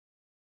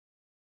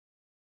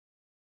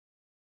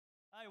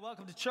Hi,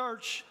 welcome to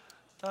church.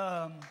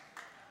 I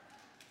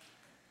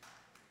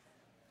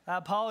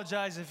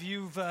apologize if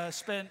you've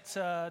spent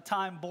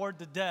time bored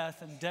to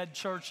death in dead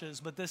churches,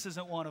 but this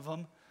isn't one of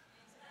them.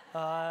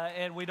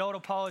 And we don't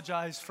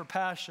apologize for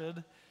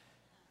passion.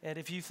 And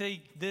if you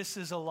think this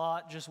is a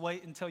lot, just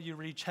wait until you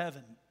reach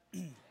heaven.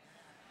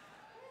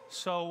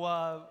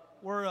 So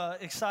we're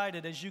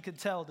excited, as you can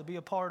tell, to be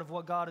a part of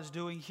what God is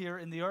doing here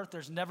in the earth.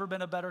 There's never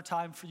been a better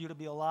time for you to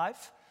be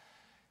alive.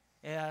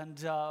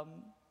 And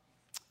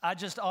I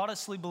just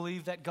honestly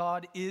believe that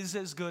God is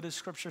as good as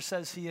Scripture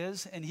says He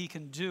is, and He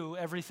can do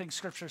everything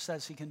Scripture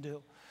says He can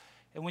do.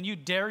 And when you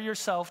dare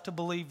yourself to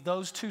believe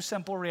those two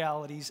simple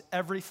realities,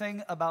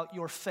 everything about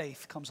your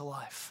faith comes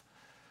alive.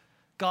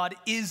 God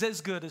is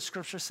as good as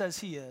Scripture says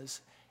He is,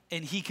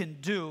 and He can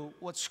do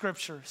what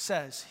Scripture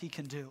says He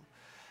can do.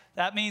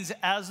 That means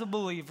as a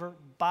believer,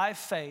 by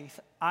faith,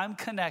 I'm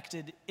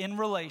connected in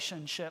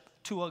relationship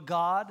to a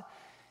God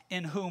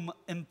in whom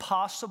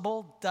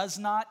impossible does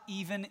not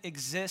even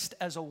exist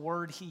as a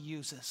word He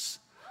uses.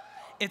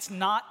 It's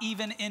not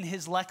even in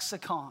His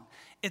lexicon.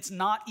 It's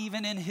not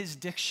even in His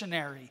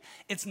dictionary.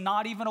 It's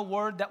not even a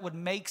word that would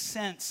make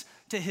sense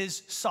to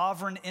His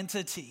sovereign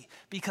entity,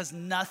 because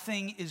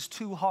nothing is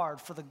too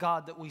hard for the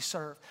God that we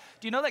serve.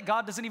 Do you know that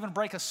God doesn't even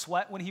break a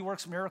sweat when He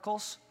works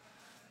miracles?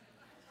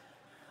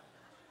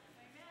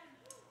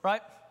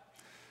 Right?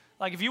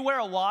 Like if you wear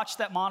a watch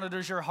that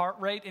monitors your heart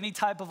rate, any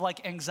type of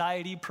like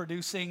anxiety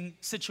producing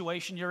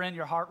situation you're in,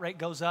 your heart rate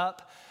goes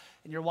up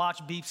and your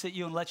watch beeps at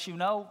you and lets you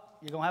know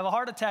you're going to have a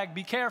heart attack.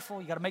 Be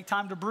careful. You got to make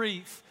time to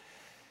breathe.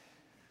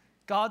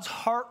 God's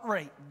heart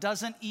rate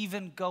doesn't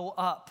even go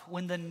up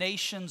when the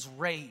nations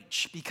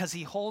rage, because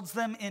He holds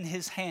them in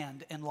His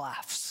hand and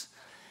laughs.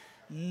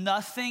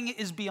 Nothing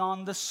is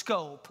beyond the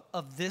scope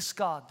of this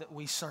God that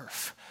we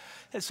serve.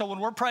 And so when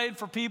we're praying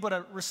for people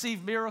to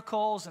receive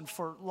miracles and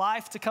for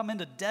life to come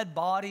into dead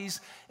bodies,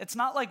 it's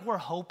not like we're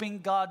hoping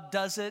God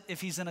does it if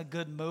He's in a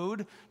good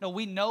mood. No,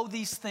 we know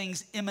these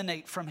things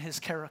emanate from His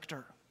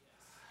character.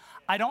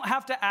 I don't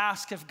have to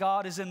ask if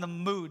God is in the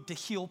mood to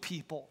heal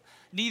people.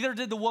 Neither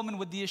did the woman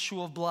with the issue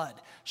of blood.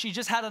 She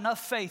just had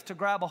enough faith to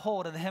grab a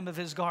hold of the hem of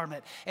His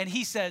garment. And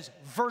He says,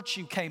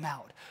 virtue came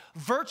out.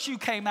 Virtue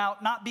came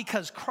out not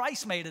because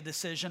Christ made a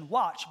decision,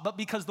 watch, but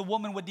because the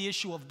woman with the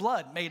issue of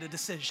blood made a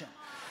decision.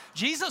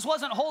 Jesus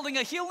wasn't holding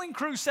a healing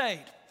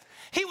crusade.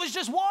 He was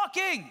just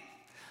walking.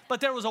 But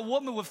there was a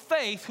woman with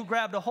faith who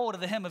grabbed a hold of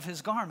the hem of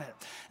His garment.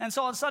 And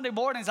so on Sunday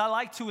mornings, I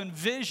like to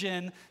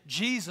envision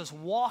Jesus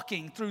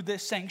walking through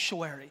this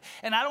sanctuary.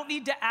 And I don't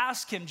need to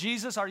ask Him,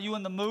 Jesus, are you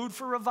in the mood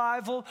for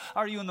revival?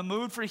 Are you in the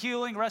mood for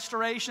healing,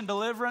 restoration,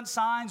 deliverance,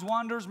 signs,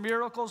 wonders,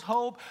 miracles,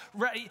 hope?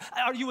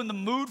 Are you in the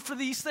mood for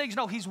these things?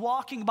 No, He's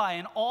walking by,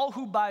 and all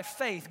who by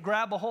faith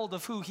grab a hold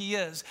of who He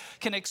is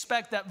can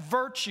expect that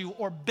virtue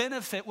or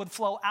benefit would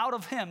flow out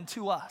of Him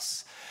to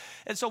us.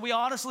 And so we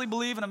honestly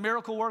believe in a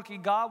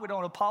miracle-working God. We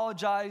don't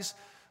apologize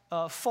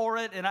for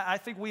it. And I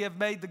think we have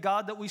made the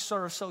God that we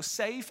serve so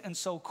safe and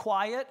so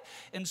quiet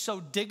and so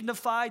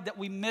dignified that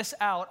we miss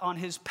out on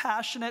His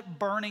passionate,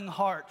 burning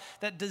heart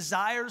that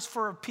desires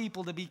for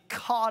people to be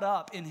caught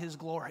up in His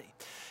glory.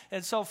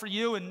 And so for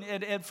you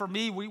and for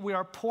me, we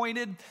are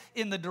pointed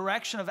in the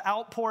direction of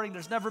outpouring.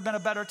 There's never been a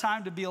better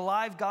time to be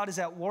alive. God is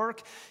at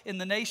work in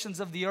the nations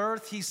of the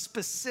earth. He's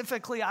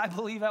specifically, I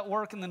believe, at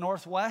work in the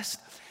Northwest.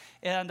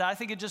 And I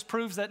think it just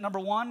proves that, number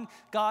one,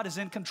 God is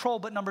in control,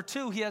 but number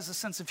two, He has a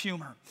sense of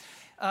humor.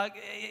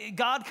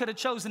 God could have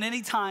chosen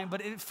any time,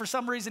 but for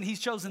some reason, He's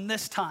chosen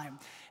this time.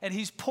 And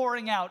He's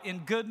pouring out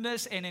in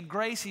goodness and in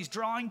grace. He's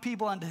drawing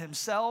people unto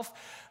Himself.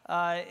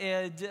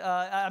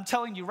 I'm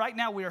telling you, right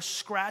now, we are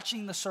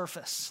scratching the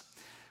surface.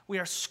 We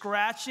are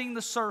scratching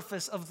the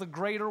surface of the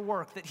greater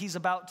work that He's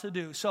about to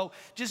do. So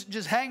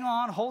just hang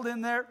on, hold in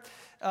there,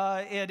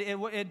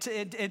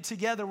 and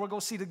together we're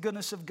going to see the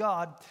goodness of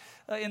God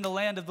in the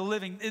land of the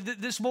living.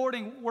 This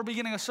morning, we're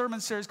beginning a sermon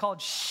series called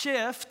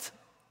Shift,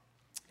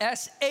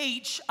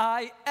 S-H-I-F-T,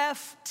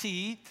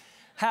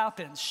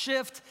 happens.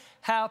 Shift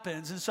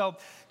happens. And so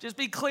just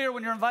be clear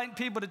when you're inviting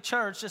people to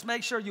church, just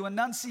make sure you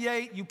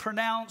enunciate, you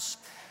pronounce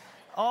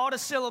all the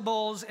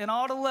syllables and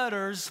all the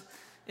letters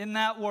in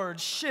that word.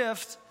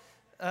 Shift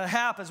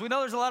happens. We know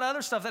there's a lot of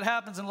other stuff that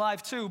happens in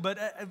life too,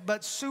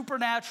 but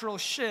supernatural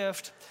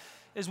shift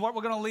is what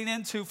we're going to lean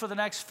into for the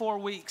next 4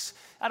 weeks.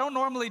 I don't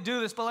normally do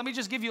this, but let me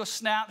just give you a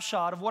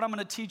snapshot of what I'm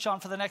going to teach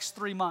on for the next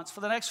 3 months. For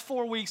the next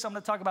 4 weeks, I'm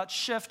going to talk about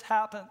shift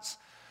happens.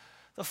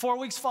 The 4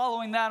 weeks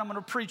following that, I'm going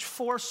to preach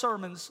 4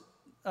 sermons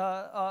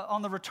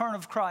on the return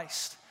of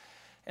Christ.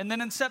 And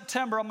then in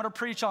September, I'm going to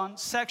preach on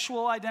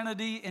sexual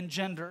identity and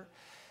gender.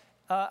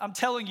 I'm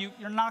telling you,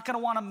 you're not going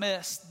to want to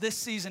miss this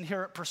season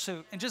here at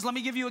Pursuit. And just let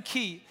me give you a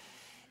key.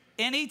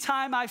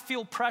 Anytime I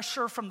feel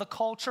pressure from the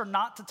culture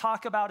not to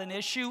talk about an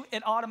issue,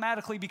 it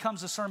automatically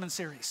becomes a sermon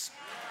series.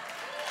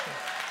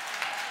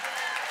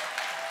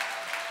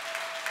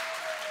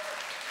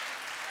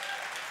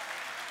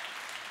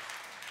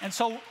 And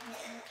so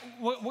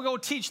we're going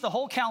to teach the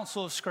whole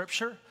counsel of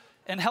Scripture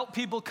and help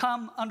people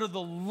come under the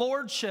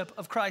lordship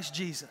of Christ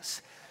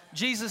Jesus.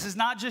 Jesus is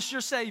not just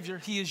your Savior,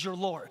 He is your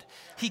Lord.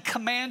 He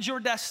commands your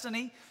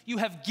destiny. You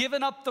have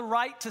given up the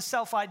right to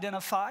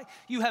self-identify.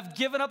 You have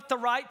given up the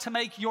right to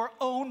make your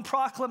own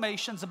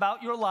proclamations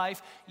about your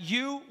life.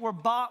 You were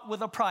bought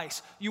with a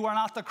price. You are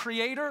not the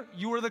creator,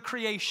 you are the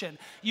creation.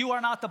 You are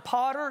not the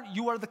potter,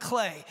 you are the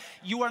clay.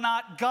 You are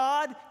not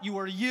God, you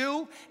are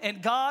you.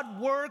 And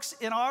God works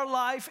in our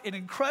life in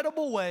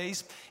incredible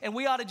ways, and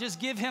we ought to just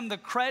give Him the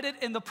credit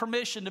and the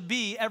permission to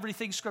be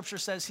everything Scripture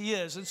says He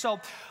is. And so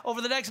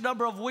over the next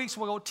number of weeks,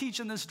 we'll go teach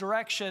in this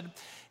direction.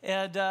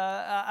 And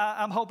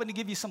I'm hoping to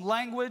give you some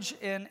language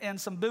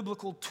and some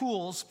biblical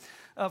tools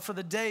for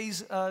the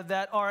days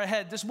that are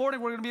ahead. This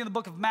morning, we're going to be in the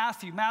book of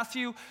Matthew.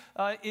 Matthew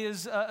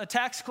is a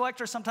tax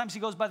collector. Sometimes he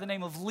goes by the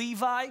name of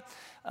Levi.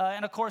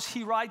 And of course,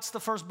 he writes the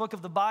first book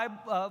of the Bible,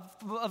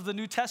 of the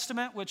New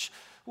Testament, which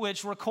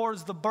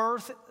records the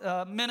birth,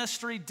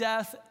 ministry,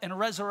 death, and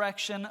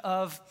resurrection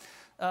of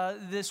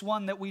this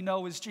one that we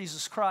know is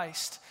Jesus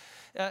Christ.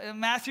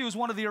 Matthew is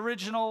one of the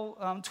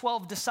original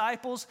 12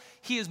 disciples.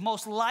 He is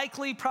most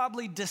likely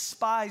probably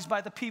despised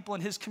by the people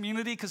in his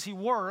community because he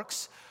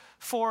works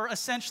for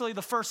essentially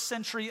the first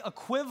century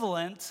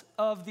equivalent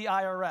of the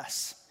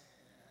IRS.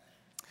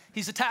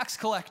 He's a tax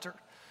collector.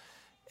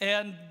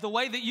 And the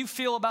way that you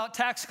feel about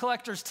tax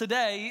collectors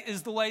today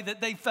is the way that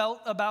they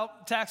felt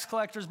about tax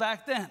collectors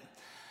back then.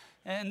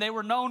 And they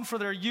were known for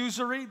their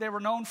usury. They were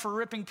known for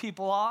ripping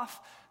people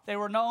off. They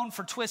were known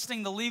for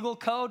twisting the legal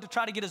code to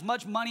try to get as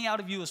much money out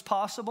of you as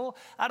possible.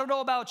 I don't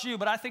know about you,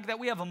 but I think that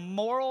we have a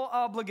moral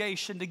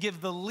obligation to give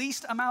the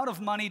least amount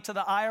of money to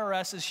the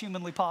IRS as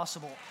humanly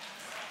possible.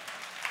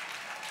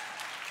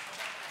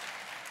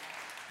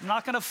 I'm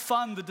not going to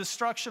fund the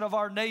destruction of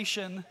our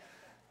nation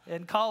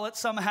and call it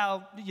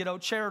somehow,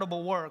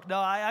 charitable work. No,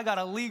 I got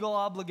a legal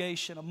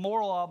obligation, a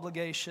moral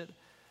obligation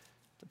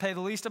to pay the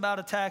least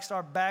amount of tax to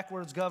our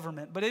backwards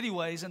government. But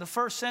anyways, in the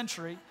first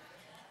century,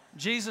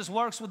 Jesus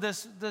works with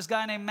this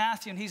guy named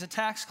Matthew, and he's a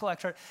tax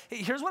collector.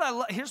 Here's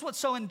what's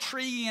so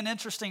intriguing and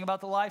interesting about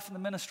the life and the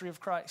ministry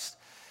of Christ,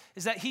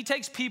 is that he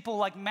takes people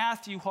like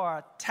Matthew, who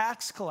are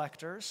tax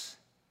collectors,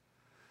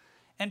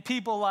 and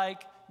people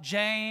like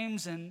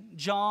James and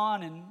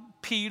John and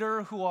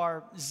Peter, who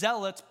are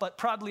zealots, but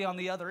probably on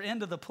the other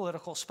end of the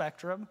political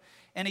spectrum,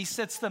 and he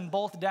sits them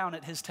both down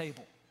at his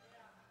table.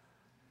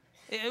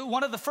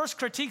 One of the first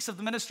critiques of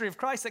the ministry of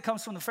Christ that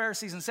comes from the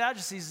Pharisees and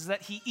Sadducees is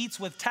that he eats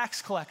with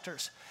tax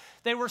collectors.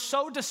 They were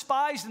so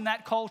despised in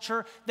that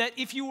culture that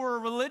if you were a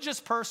religious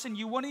person,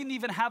 you wouldn't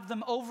even have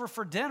them over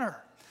for dinner.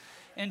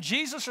 And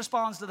Jesus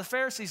responds to the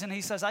Pharisees and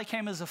he says, I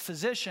came as a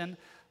physician,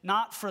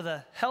 not for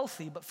the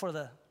healthy, but for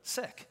the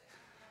sick.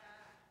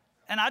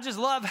 And I just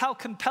love how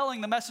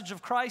compelling the message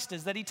of Christ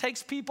is, that he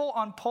takes people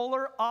on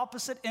polar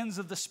opposite ends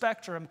of the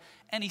spectrum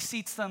and he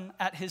seats them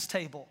at his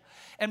table.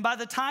 And by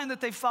the time that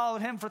they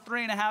followed him for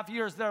 3.5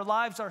 years, their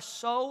lives are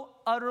so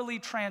utterly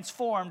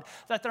transformed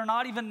that they're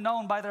not even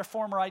known by their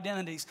former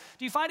identities.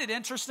 Do you find it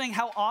interesting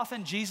how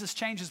often Jesus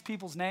changes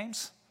people's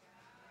names?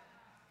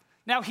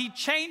 Now, he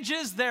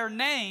changes their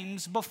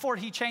names before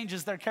he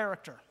changes their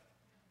character.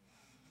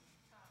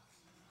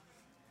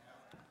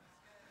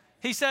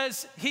 He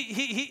says,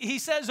 he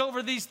says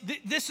over these,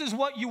 this is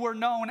what you were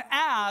known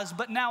as,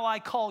 but now I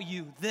call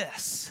you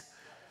this.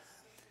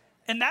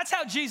 And that's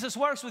how Jesus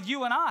works with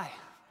you and I.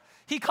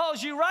 He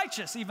calls you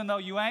righteous, even though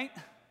you ain't.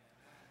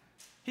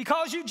 He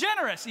calls you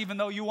generous, even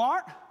though you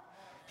aren't.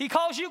 He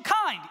calls you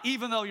kind,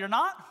 even though you're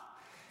not.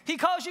 He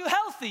calls you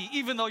healthy,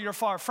 even though you're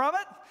far from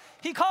it.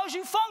 He calls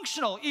you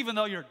functional, even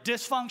though you're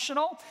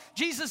dysfunctional.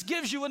 Jesus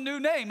gives you a new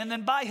name, and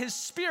then by his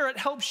Spirit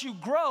helps you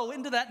grow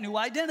into that new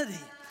identity.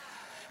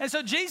 And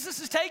so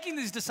Jesus is taking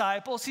these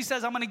disciples. He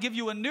says, I'm going to give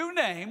you a new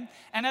name.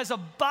 And as a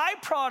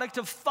byproduct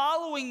of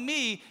following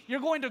me,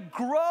 you're going to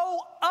grow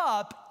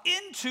up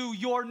into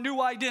your new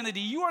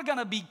identity. You are going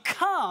to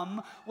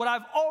become what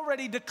I've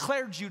already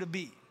declared you to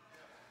be.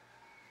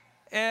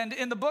 And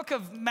in the book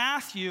of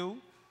Matthew,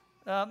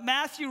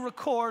 Matthew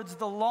records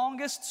the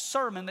longest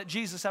sermon that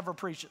Jesus ever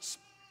preaches.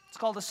 It's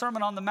called the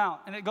Sermon on the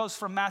Mount. And it goes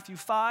from Matthew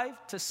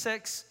 5 to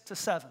 6 to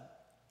 7.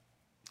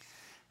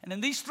 And in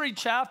these 3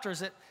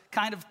 chapters, it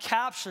kind of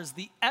captures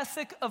the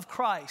ethic of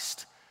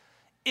Christ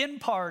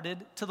imparted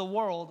to the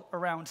world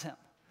around him.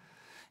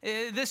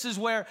 This is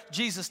where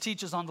Jesus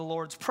teaches on the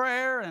Lord's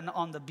Prayer and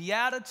on the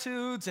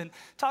Beatitudes and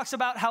talks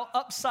about how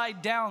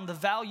upside down the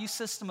value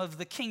system of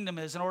the kingdom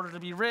is. In order to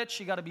be rich,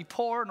 you got to be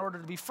poor. In order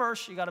to be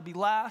first, you got to be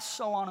last,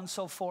 so on and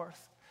so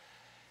forth.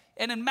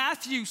 And in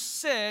Matthew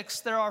 6,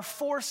 there are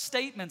 4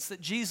 statements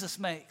that Jesus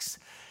makes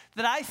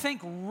that I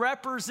think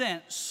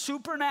represent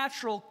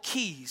supernatural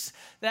keys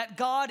that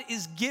God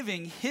is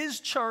giving his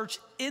church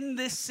in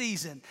this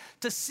season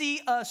to see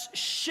us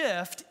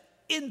shift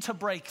into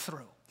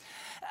breakthrough.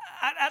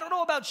 I don't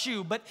know about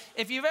you, but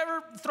if you've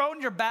ever thrown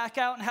your back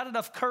out and had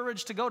enough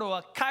courage to go to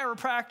a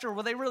chiropractor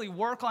where they really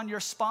work on your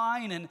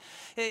spine, and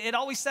it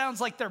always sounds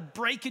like they're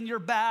breaking your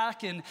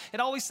back, and it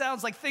always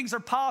sounds like things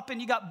are popping,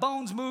 you got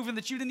bones moving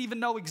that you didn't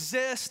even know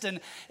exist, and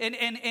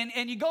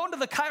you go into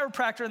the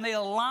chiropractor and they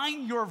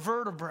align your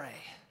vertebrae.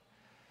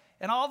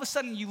 And all of a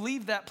sudden you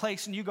leave that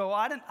place and you go,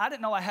 I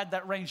didn't know I had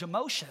that range of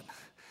motion.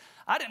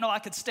 I didn't know I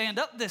could stand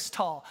up this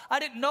tall. I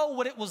didn't know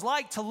what it was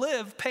like to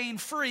live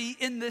pain-free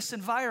in this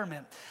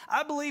environment.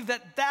 I believe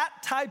that that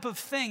type of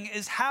thing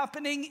is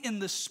happening in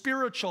the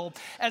spiritual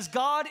as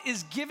God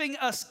is giving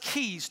us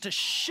keys to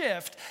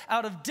shift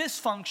out of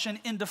dysfunction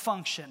into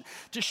function,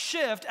 to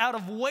shift out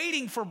of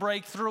waiting for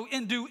breakthrough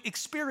into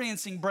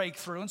experiencing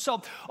breakthrough. And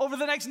so over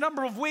the next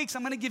number of weeks,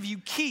 I'm going to give you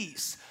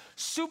keys,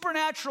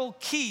 supernatural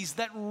keys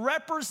that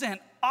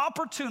represent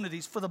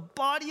opportunities for the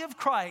body of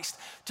Christ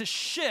to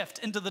shift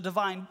into the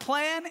divine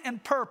plan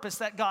and purpose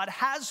that God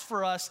has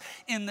for us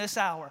in this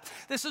hour.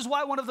 This is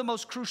why one of the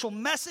most crucial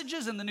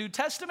messages in the New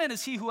Testament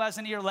is he who has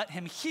an ear, let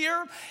him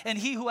hear, and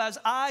he who has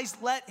eyes,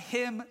 let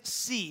him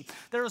see.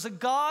 There is a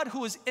God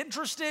who is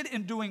interested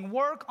in doing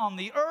work on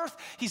the earth.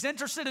 He's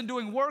interested in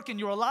doing work in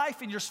your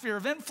life, in your sphere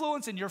of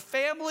influence, in your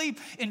family,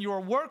 in your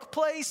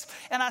workplace.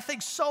 And I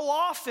think so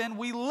often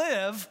we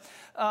live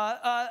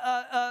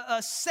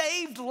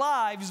saved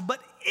lives, but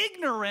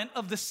ignorant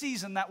of the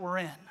season that we're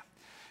in.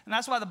 And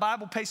that's why the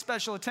Bible pays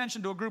special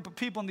attention to a group of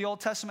people in the Old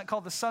Testament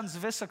called the sons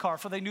of Issachar,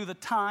 for they knew the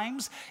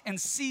times and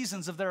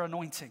seasons of their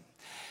anointing.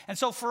 And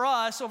so for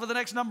us, over the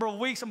next number of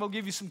weeks, I'm going to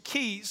give you some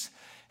keys.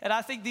 And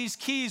I think these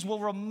keys will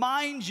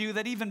remind you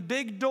that even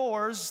big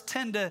doors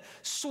tend to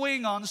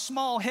swing on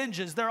small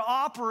hinges. They're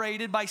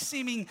operated by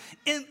seemingly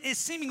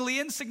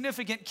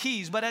insignificant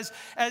keys. But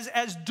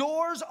as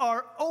doors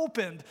are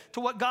opened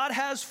to what God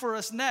has for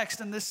us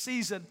next in this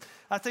season,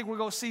 I think we're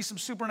going to see some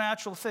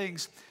supernatural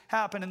things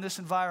happen in this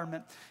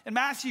environment. In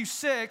Matthew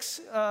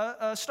 6,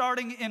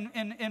 starting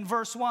in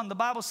verse 1, the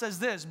Bible says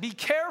this: be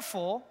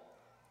careful,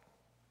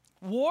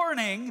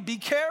 warning, be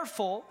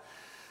careful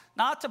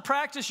not to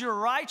practice your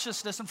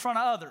righteousness in front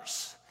of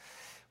others.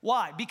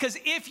 Why? Because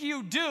if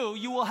you do,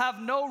 you will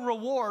have no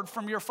reward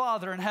from your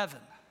Father in heaven.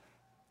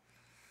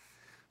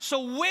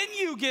 So when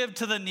you give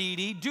to the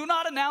needy, do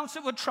not announce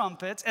it with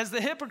trumpets, as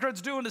the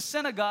hypocrites do in the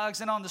synagogues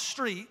and on the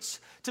streets,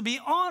 to be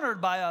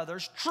honored by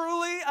others.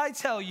 Truly, I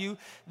tell you,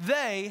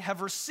 they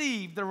have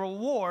received the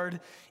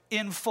reward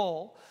in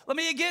full. Let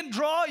me again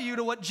draw you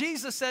to what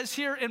Jesus says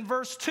here in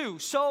verse 2.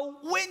 So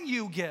when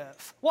you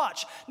give,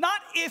 watch, not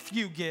if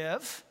you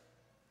give,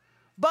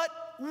 but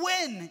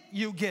when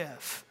you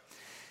give.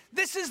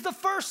 This is the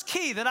first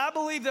key that I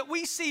believe that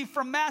we see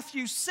from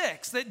Matthew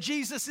 6 that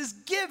Jesus is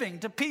giving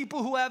to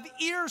people who have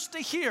ears to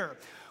hear.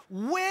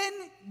 When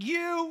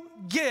you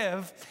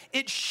give,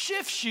 it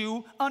shifts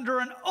you under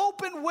an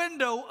open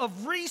window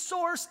of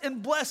resource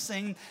and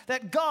blessing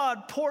that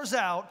God pours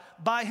out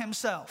by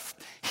himself.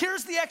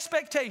 Here's the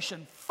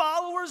expectation.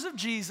 Followers of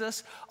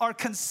Jesus are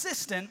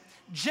consistent,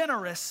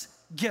 generous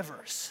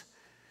givers.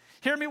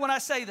 Hear me when I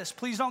say this.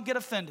 Please don't get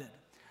offended.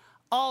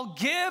 I'll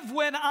give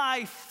when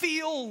I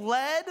feel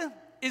led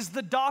is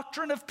the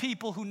doctrine of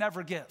people who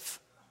never give.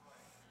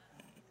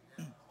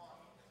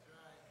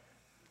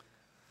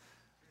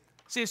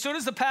 See, as soon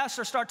as the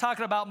pastor start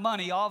talking about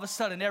money, all of a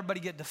sudden everybody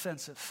get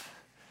defensive.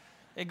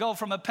 They go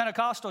from a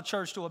Pentecostal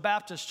church to a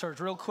Baptist church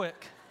real quick.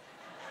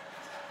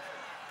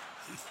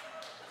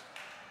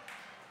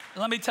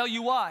 Let me tell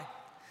you why.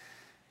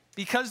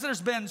 Because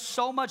there's been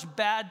so much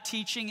bad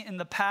teaching in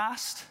the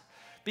past,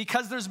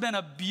 because there's been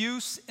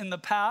abuse in the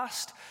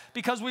past,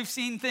 because we've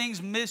seen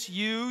things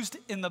misused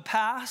in the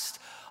past,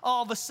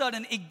 all of a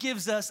sudden it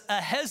gives us a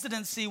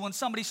hesitancy when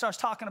somebody starts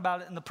talking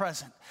about it in the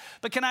present.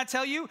 But can I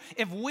tell you,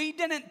 if we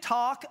didn't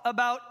talk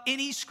about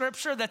any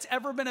scripture that's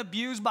ever been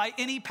abused by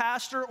any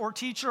pastor or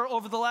teacher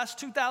over the last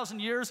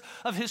 2,000 years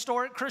of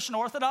historic Christian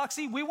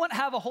orthodoxy, we wouldn't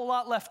have a whole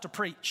lot left to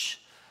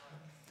preach.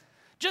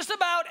 Just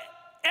about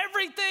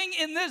everything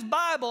in this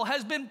Bible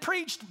has been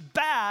preached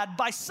bad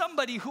by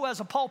somebody who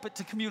has a pulpit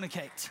to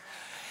communicate.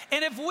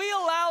 And if we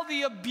allow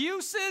the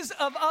abuses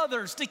of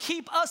others to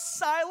keep us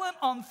silent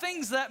on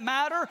things that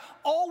matter,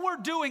 all we're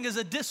doing is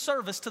a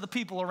disservice to the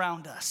people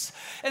around us.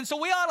 And so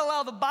we ought to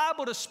allow the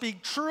Bible to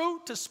speak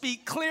true, to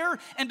speak clear,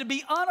 and to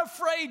be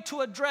unafraid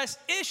to address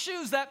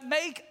issues that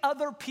make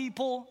other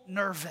people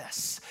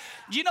nervous.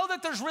 Do you know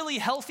that there's really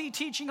healthy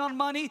teaching on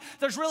money?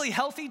 There's really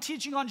healthy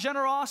teaching on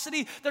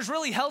generosity. There's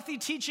really healthy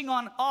teaching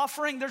on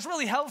offering. There's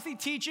really healthy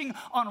teaching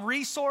on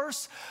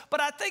resource.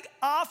 But I think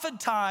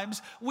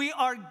oftentimes we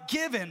are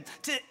given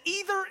to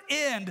either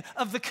end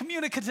of the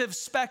communicative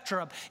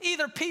spectrum.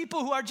 Either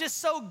people who are just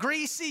so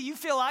greasy, you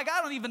feel like,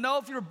 I don't even know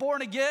if you're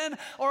born again,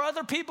 or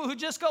other people who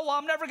just go, well,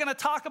 I'm never going to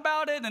talk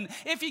about it, and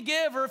if you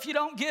give or if you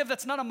don't give,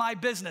 that's none of my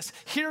business.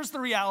 Here's the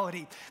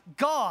reality.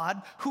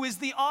 God, who is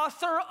the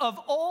author of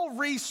all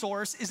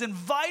resource, is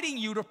inviting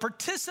you to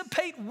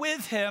participate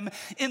with him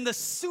in the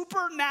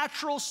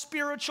supernatural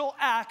spiritual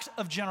act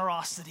of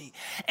generosity.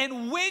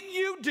 And when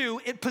you do,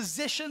 it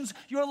positions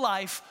your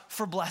life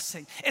for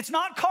blessing. It's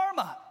not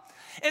karma.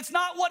 It's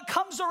not what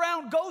comes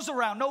around goes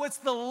around. No, it's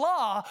the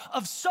law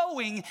of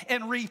sowing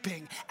and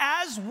reaping.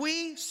 As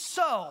we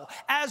sow,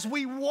 as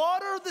we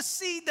water the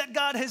seed that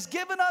God has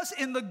given us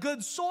in the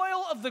good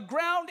soil of the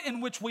ground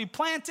in which we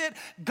plant it,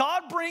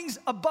 God brings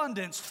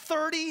abundance,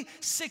 30,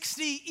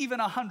 60, even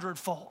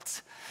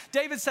 100-fold.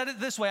 David said it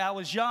this way, I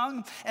was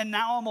young and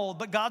now I'm old,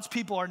 but God's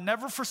people are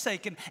never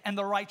forsaken and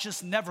the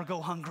righteous never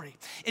go hungry.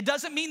 It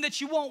doesn't mean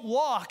that you won't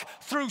walk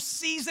through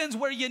seasons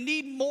where you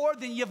need more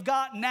than you've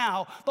got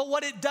now, but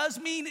what it does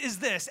mean is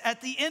this,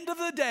 at the end of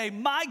the day,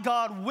 my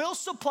God will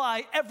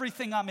supply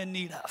everything I'm in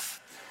need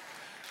of.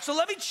 So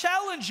let me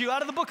challenge you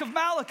out of the book of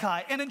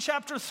Malachi and in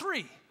chapter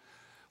 3.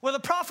 Where the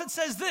prophet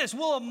says this,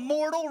 will a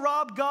mortal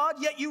rob God?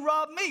 Yet you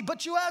rob me.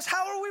 But you ask,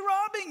 how are we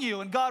robbing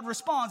you? And God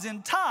responds,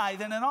 in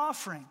tithe and in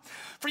offering.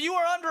 For you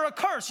are under a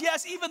curse,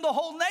 yes, even the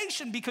whole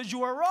nation, because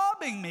you are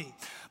robbing me.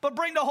 But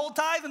bring the whole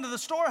tithe into the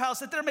storehouse,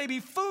 that there may be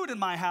food in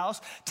my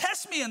house.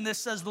 Test me in this,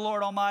 says the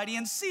Lord Almighty,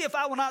 and see if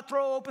I will not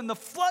throw open the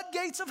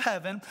floodgates of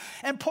heaven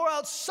and pour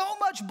out so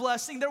much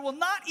blessing, there will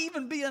not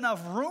even be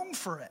enough room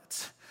for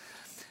it.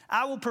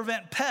 I will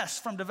prevent pests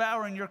from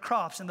devouring your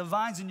crops, and the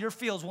vines in your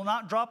fields will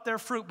not drop their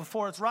fruit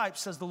before it's ripe,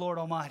 says the Lord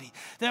Almighty.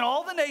 Then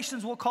all the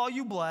nations will call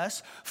you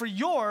blessed, for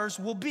yours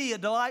will be a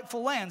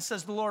delightful land,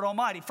 says the Lord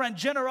Almighty. Friend,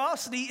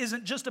 generosity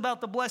isn't just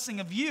about the blessing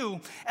of you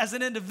as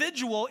an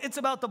individual, it's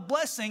about the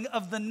blessing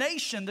of the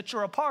nation that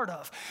you're a part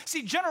of.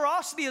 See,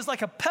 generosity is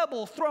like a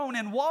pebble thrown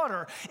in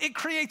water. It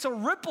creates a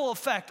ripple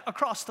effect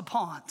across the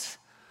pond.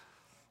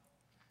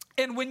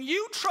 And when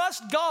you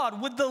trust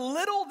God with the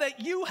little that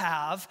you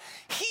have,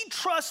 He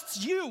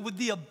trusts you with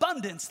the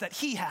abundance that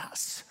He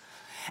has.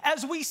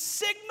 As we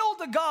signal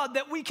to God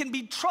that we can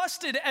be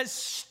trusted as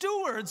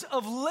stewards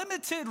of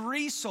limited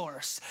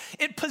resource,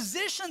 it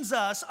positions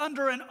us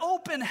under an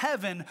open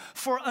heaven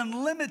for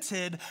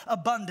unlimited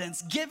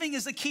abundance. Giving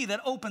is a key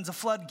that opens a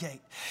floodgate.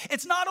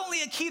 It's not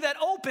only a key that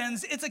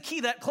opens, it's a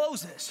key that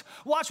closes.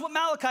 Watch what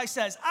Malachi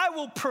says, I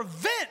will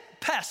prevent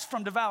pests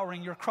from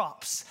devouring your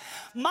crops.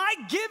 My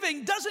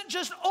giving doesn't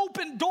just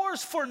open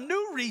doors for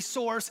new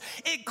resource,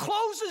 it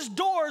closes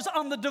doors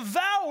on the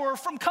devourer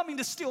from coming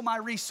to steal my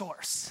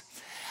resource.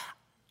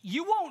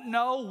 You won't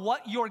know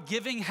what your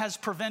giving has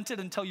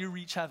prevented until you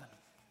reach heaven.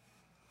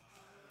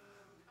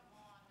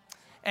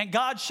 And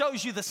God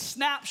shows you the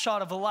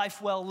snapshot of a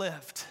life well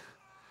lived.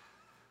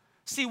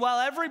 See, while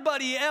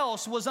everybody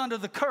else was under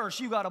the curse,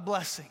 you got a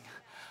blessing.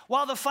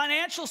 While the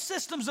financial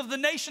systems of the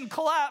nation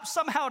collapsed,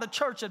 somehow the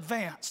church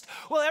advanced.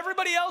 While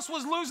everybody else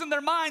was losing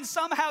their minds,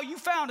 somehow you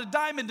found a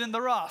diamond in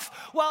the rough.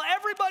 While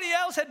everybody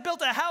else had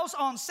built a house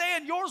on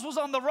sand, yours was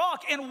on the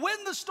rock. And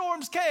when the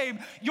storms came,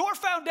 your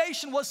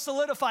foundation was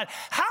solidified.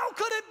 How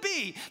could it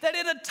be that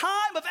in a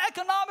time of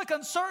economic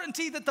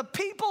uncertainty that the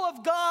people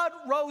of God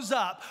rose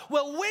up?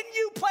 Well, when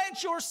you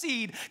plant your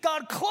seed,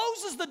 God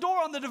closes the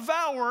door on the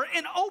devourer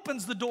and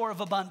opens the door of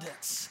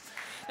abundance.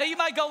 Now you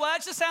might go, well,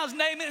 that just sounds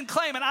name it and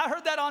claim it. I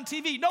heard that on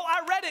TV. No,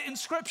 I read it in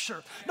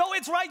Scripture. No,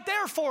 it's right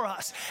there for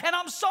us. And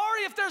I'm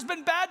sorry if there's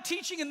been bad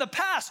teaching in the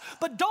past,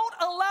 but don't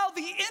allow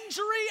the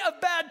injury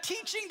of bad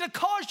teaching to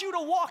cause you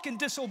to walk in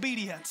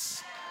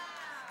disobedience.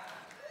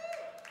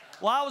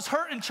 Well, I was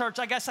hurt in church.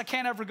 I guess I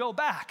can't ever go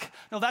back.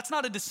 No, that's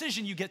not a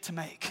decision you get to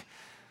make.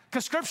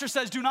 Because Scripture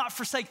says, do not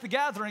forsake the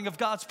gathering of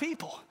God's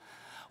people.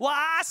 Well,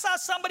 I saw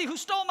somebody who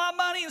stole my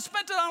money and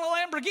spent it on a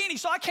Lamborghini,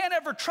 so I can't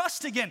ever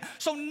trust again.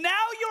 So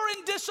now you're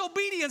in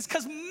disobedience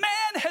because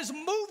man has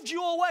moved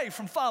you away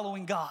from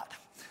following God.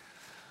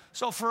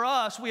 So for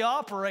us, we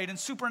operate in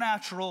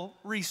supernatural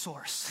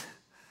resource.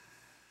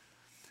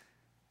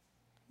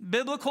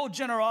 Biblical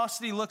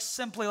generosity looks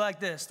simply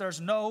like this.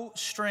 There's no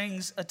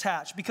strings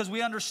attached because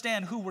we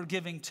understand who we're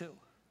giving to.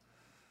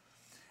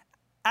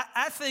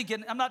 I think,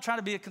 and I'm not trying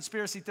to be a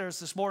conspiracy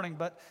theorist this morning,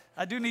 but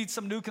I do need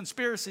some new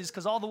conspiracies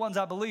because all the ones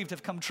I believed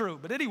have come true.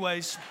 But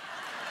anyways,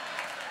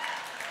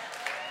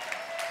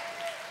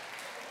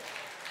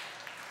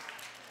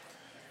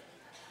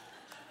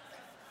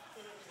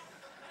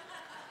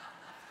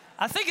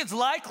 I think it's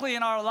likely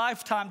in our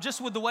lifetime,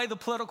 just with the way the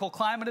political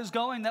climate is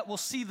going, that we'll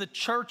see the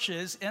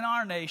churches in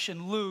our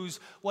nation lose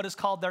what is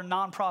called their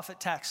nonprofit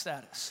tax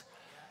status.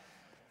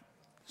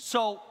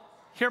 So,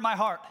 hear my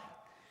heart.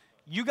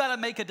 You got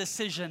to make a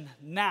decision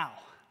now.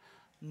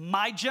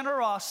 My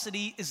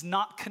generosity is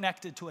not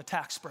connected to a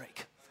tax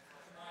break.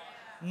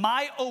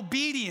 My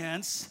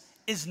obedience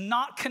is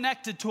not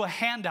connected to a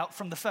handout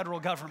from the federal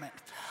government.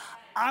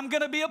 I'm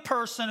going to be a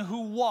person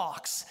who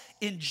walks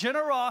in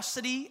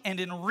generosity and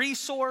in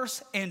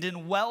resource and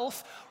in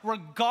wealth,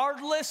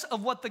 regardless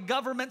of what the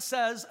government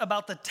says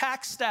about the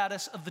tax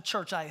status of the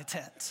church I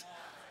attend.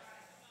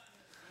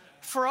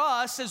 For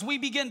us, as we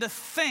begin to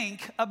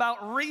think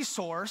about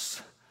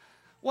resource,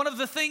 one of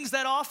the things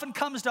that often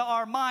comes to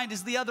our mind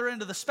is the other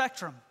end of the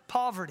spectrum,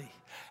 poverty.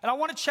 And I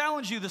want to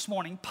challenge you this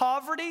morning.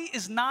 Poverty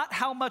is not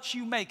how much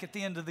you make at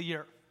the end of the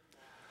year.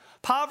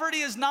 Poverty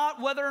is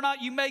not whether or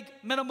not you make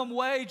minimum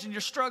wage and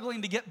you're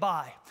struggling to get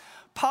by.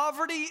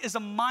 Poverty is a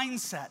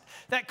mindset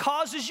that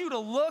causes you to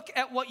look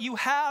at what you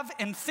have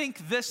and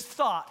think this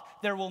thought,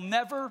 there will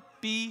never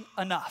be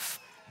enough.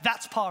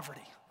 That's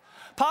poverty.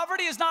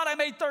 Poverty is not, I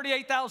made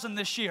 $38,000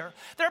 this year.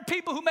 There are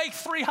people who make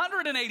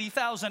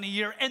 $380,000 a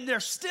year and they're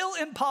still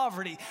in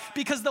poverty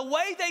because the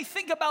way they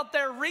think about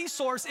their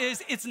resource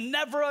is it's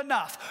never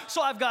enough.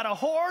 So I've got to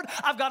hoard,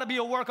 I've got to be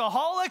a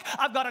workaholic,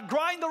 I've got to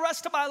grind the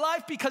rest of my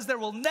life because there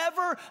will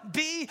never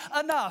be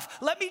enough.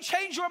 Let me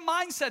change your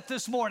mindset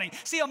this morning.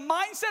 See, a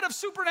mindset of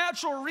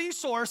supernatural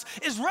resource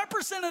is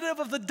representative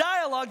of the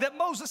dialogue that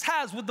Moses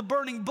has with the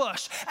burning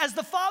bush. As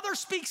the Father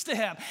speaks to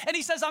him and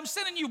he says, I'm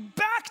sending you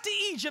back to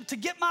Egypt to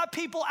get my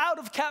people out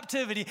of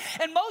captivity.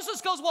 And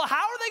Moses goes, well, how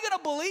are they going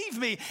to believe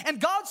me? And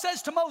God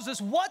says to Moses,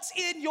 what's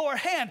in your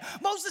hand?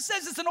 Moses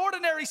says it's an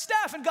ordinary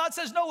staff. And God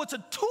says, no, it's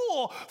a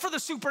tool for the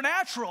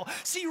supernatural.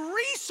 See,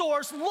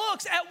 resource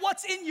looks at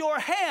what's in your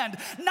hand,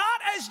 not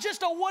as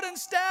just a wooden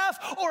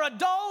staff or a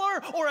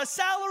dollar or a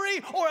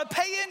salary or a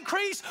pay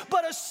increase,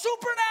 but a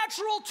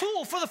supernatural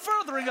tool for the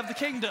furthering of the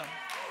kingdom.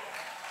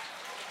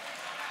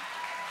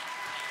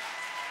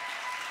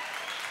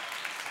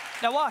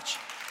 Now watch.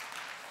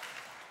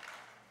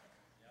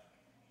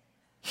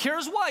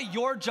 Here's why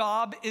your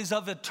job is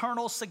of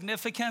eternal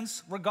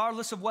significance,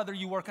 regardless of whether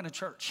you work in a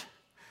church.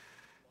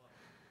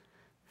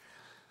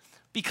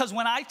 Because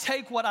when I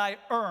take what I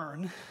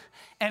earn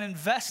and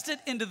invest it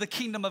into the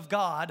kingdom of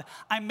God,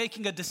 I'm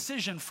making a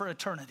decision for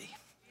eternity.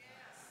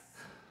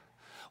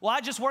 Well,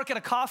 I just work at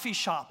a coffee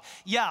shop.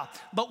 Yeah,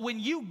 but when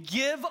you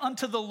give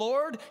unto the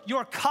Lord,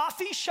 your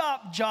coffee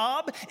shop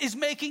job is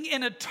making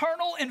an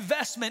eternal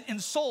investment in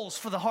souls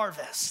for the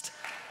harvest.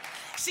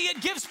 See, it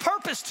gives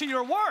purpose to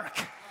your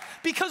work.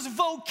 Because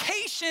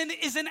vocation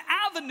is an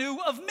avenue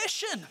of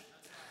mission.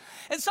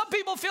 And some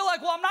people feel like,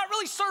 well, I'm not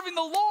really serving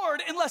the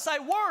Lord unless I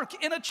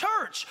work in a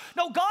church.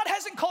 No, God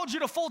hasn't called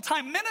you to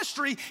full-time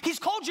ministry. He's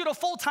called you to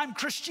full-time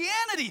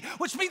Christianity,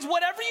 which means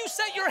whatever you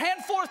set your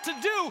hand forth to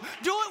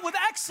do it with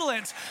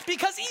excellence.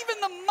 Because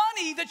even the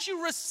money that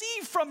you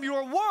receive from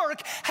your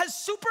work has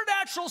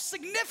supernatural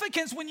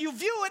significance when you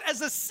view it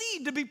as a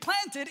seed to be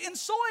planted in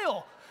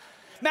soil.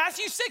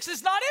 Matthew 6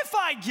 is not if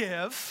I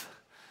give,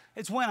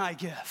 it's when I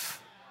give.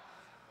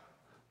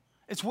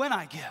 It's when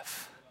I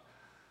give.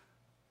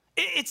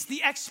 It's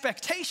the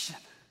expectation.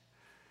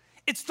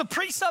 It's the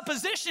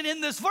presupposition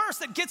in this verse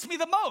that gets me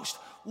the most.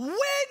 When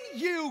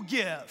you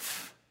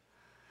give,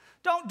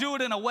 don't do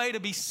it in a way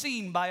to be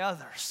seen by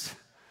others,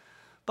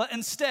 but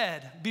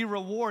instead be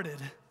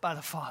rewarded by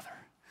the Father.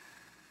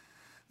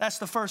 That's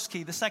the first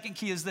key. The second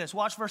key is this.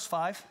 Watch verse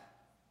 5.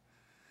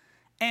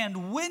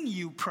 And when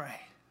you pray,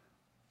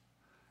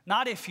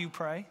 not if you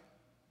pray,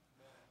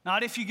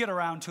 not if you get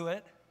around to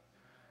it,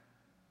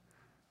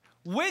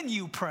 when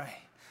you pray,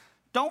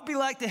 don't be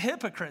like the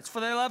hypocrites, for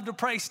they love to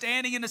pray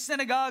standing in the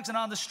synagogues and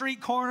on the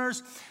street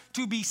corners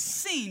to be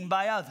seen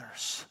by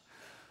others.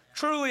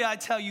 Truly, I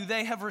tell you,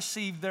 they have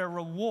received their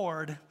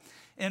reward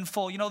in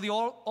full. You know, the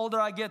older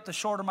I get, the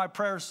shorter my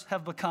prayers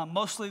have become.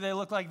 Mostly they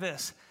look like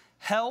this.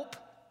 Help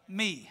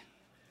me.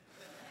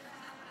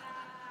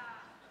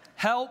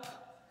 Help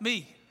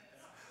me.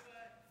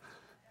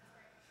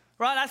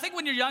 Right? I think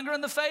when you're younger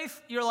in the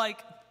faith, you're like,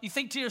 you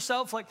think to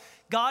yourself, like,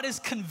 God is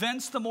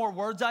convinced the more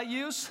words I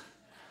use.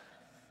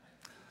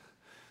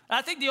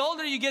 I think the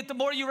older you get, the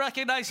more you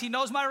recognize he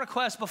knows my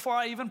requests before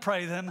I even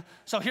pray them.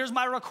 So here's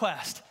my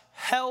request.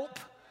 Help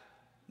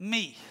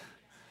me.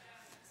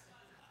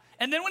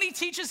 And then when he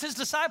teaches his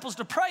disciples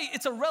to pray,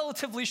 it's a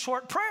relatively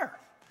short prayer.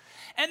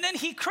 And then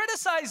he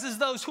criticizes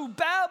those who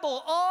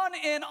babble on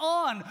and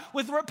on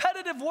with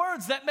repetitive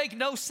words that make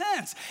no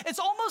sense. It's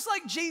almost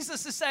like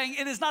Jesus is saying,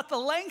 it is not the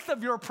length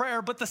of your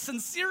prayer, but the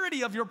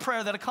sincerity of your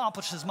prayer that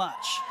accomplishes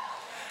much.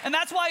 And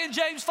that's why in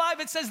James 5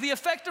 it says the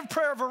effective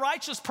prayer of a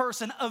righteous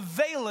person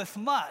availeth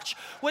much,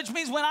 which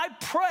means when I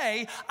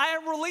pray, I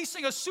am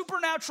releasing a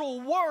supernatural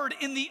word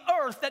in the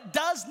earth that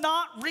does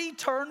not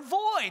return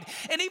void.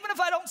 And even if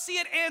I don't see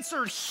it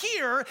answered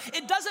here,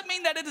 it doesn't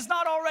mean that it is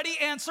not already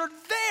answered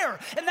there.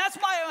 And that's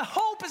why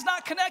hope is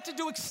not connected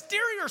to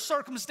exterior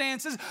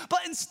circumstances, but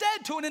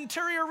instead to an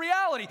interior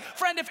reality.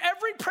 Friend, if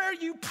every prayer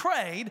you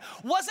prayed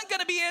wasn't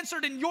going to be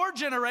answered in your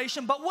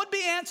generation, but would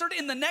be answered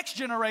in the next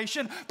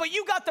generation, but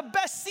you got the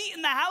best seat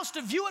in the house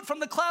to view it from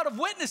the cloud of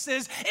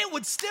witnesses, it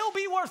would still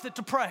be worth it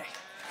to pray.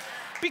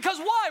 Because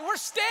why? We're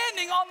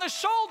standing on the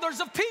shoulders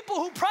of people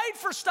who prayed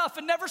for stuff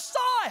and never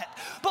saw it.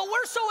 But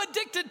we're so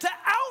addicted to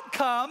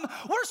outcome,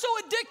 we're so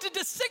addicted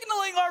to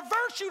signaling our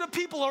virtue to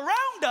people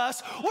around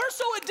us, we're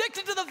so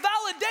addicted to the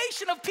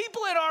validation of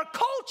people in our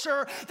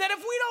culture that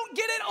if we don't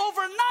get it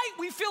overnight,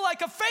 we feel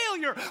like a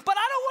failure. But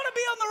I don't want to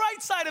be on the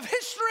right side of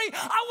history.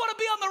 I want to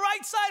be on the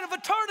right side of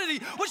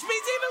eternity, which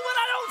means even when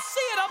I don't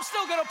see it, I'm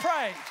still going to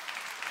pray.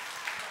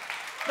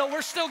 No,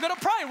 we're still going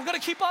to pray. We're going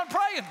to keep on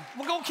praying.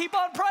 We're going to keep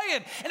on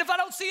praying. And if I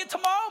don't see it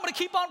tomorrow, I'm going to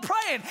keep on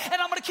praying. And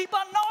I'm going to keep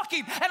on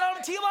knocking. And I'm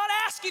going to keep on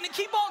asking and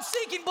keep on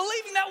seeking,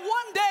 believing that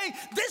one day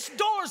this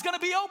door is going to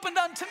be opened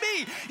unto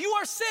me. You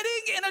are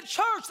sitting in a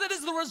church that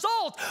is the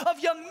result of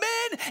young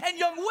men and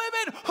young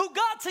women who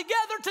got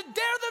together to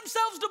dare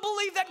themselves to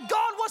believe that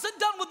God wasn't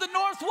done with the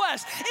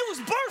Northwest. It was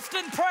birthed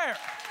in prayer.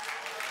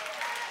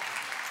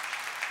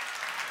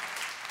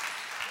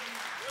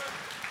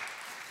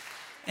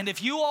 And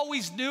if you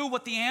always knew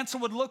what the answer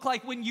would look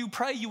like when you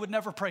pray, you would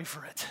never pray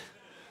for it.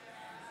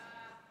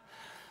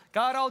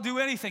 God, I'll do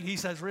anything. He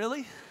says,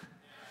 really?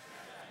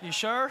 You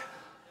sure?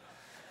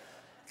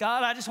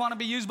 God, I just want to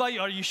be used by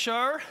you. Are you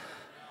sure?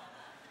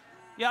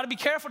 You ought to be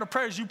careful the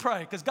prayers you pray,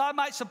 because God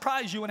might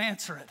surprise you and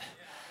answer it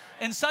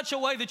in such a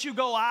way that you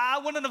go, I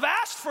wouldn't have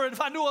asked for it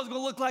if I knew I was going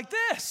to look like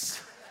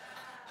this.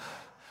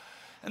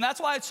 And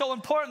that's why it's so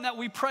important that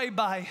we pray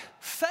by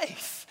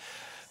faith.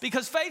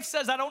 Because faith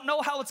says, I don't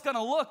know how it's going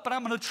to look, but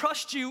I'm going to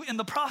trust you in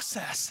the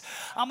process.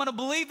 I'm going to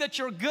believe that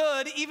you're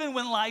good even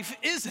when life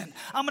isn't.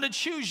 I'm going to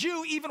choose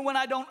you even when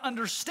I don't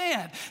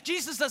understand.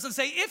 Jesus doesn't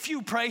say if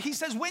you pray, he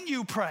says when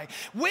you pray,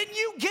 when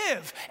you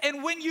give,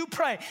 and when you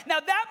pray. Now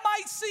that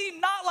might seem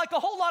not like a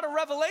whole lot of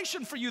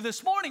revelation for you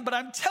this morning, but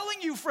I'm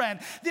telling you, friend,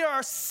 there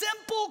are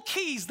simple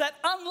keys that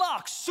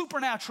unlock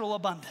supernatural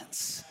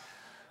abundance.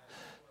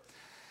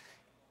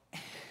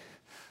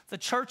 The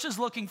church is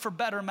looking for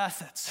better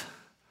methods.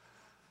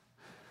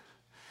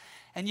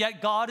 And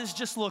yet God is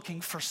just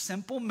looking for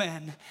simple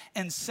men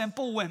and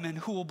simple women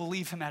who will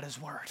believe him at his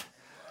word.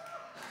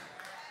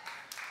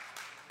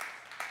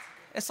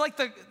 It's like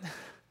the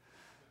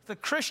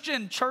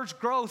Christian church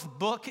growth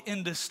book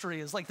industry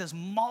is like this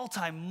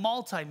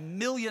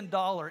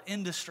multi-million-dollar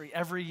industry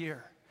every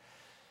year.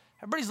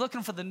 Everybody's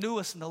looking for the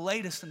newest and the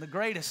latest and the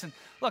greatest. And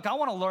look, I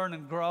want to learn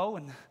and grow,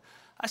 and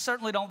I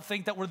certainly don't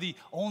think that we're the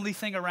only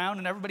thing around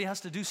and everybody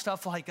has to do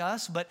stuff like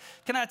us, but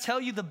can I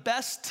tell you the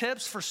best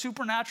tips for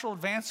supernatural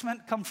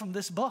advancement come from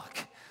this book?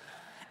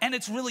 And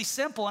it's really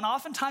simple, and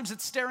oftentimes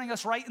it's staring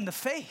us right in the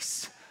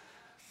face.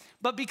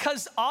 But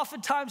because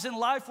oftentimes in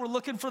life we're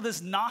looking for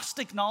this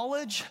Gnostic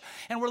knowledge,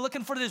 and we're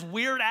looking for this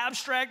weird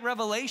abstract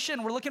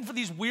revelation, we're looking for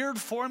these weird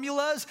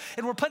formulas,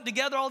 and we're putting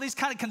together all these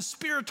kind of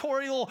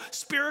conspiratorial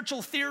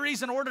spiritual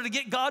theories in order to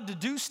get God to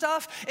do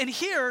stuff. And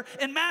here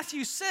in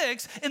Matthew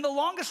 6, in the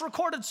longest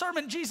recorded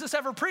sermon Jesus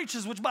ever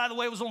preaches, which by the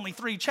way was only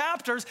 3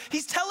 chapters,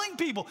 he's telling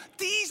people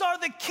these are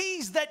the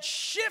keys that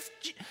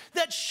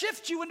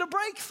shift you into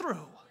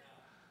breakthrough.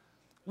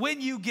 When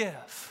you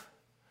give.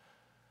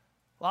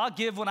 Well, I'll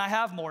give when I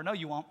have more. No,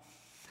 you won't.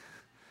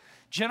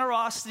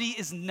 Generosity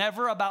is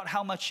never about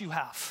how much you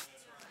have.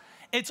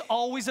 It's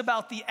always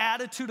about the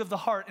attitude of the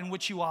heart in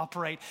which you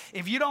operate.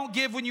 If you don't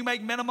give when you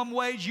make minimum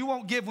wage, you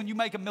won't give when you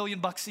make $1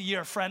 million a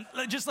year, friend.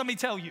 Just let me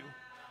tell you.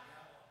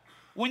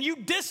 When you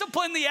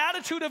discipline the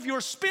attitude of your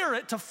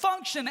spirit to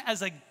function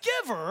as a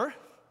giver,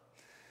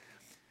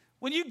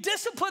 when you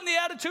discipline the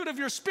attitude of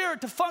your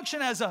spirit to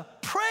function as a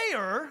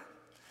prayer,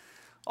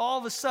 all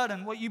of a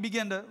sudden, what you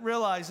begin to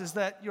realize is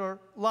that your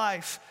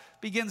life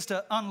begins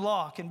to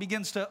unlock and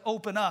begins to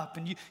open up,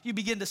 and you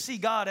begin to see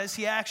God as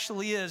he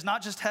actually is,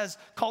 not just as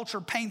culture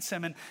paints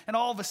him, and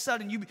all of a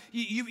sudden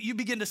you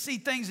begin to see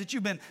things that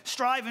you've been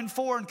striving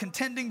for and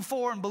contending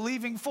for and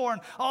believing for,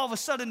 and all of a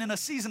sudden in a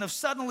season of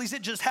suddenlies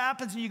it just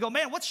happens, and you go,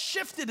 man, what's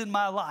shifted in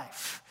my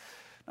life?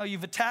 No,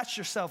 you've attached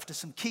yourself to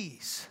some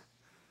keys.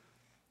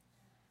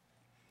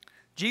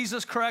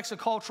 Jesus corrects a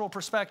cultural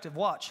perspective.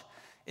 Watch.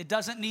 It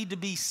doesn't need to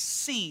be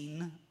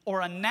seen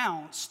or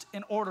announced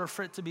in order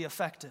for it to be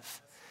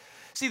effective.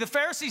 See, the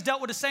Pharisees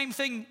dealt with the same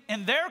thing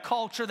in their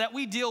culture that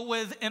we deal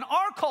with in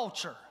our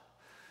culture.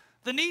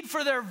 The need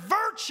for their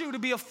virtue to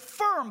be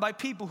affirmed by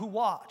people who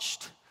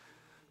watched.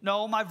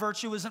 No, my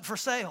virtue isn't for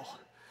sale.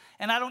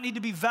 And I don't need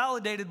to be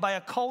validated by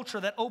a culture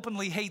that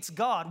openly hates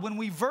God. When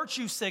we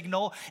virtue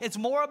signal, it's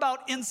more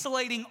about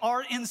insulating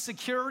our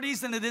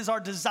insecurities than it is our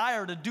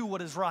desire to do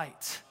what is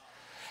right.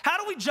 How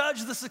do we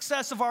judge the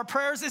success of our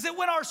prayers? Is it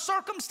when our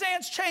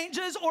circumstance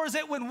changes, or is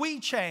it when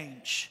we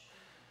change?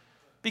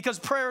 Because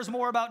prayer is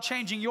more about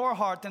changing your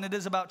heart than it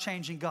is about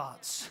changing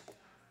God's.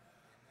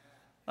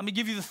 Let me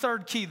give you the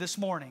third key this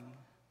morning.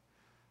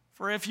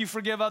 For if you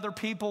forgive other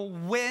people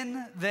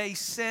when they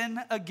sin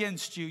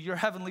against you, your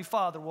heavenly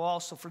Father will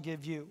also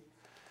forgive you.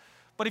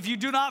 But if you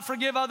do not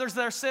forgive others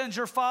their sins,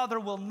 your Father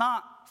will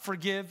not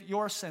forgive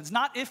your sins.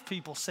 Not if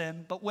people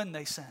sin, but when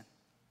they sin.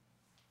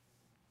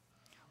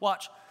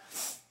 Watch.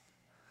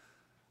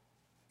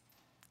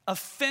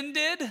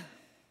 Offended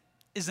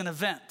is an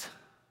event.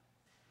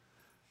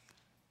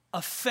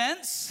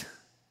 Offense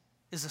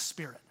is a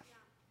spirit.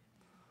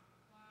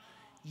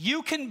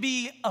 You can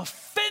be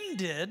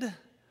offended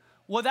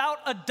without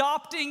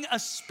adopting a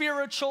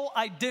spiritual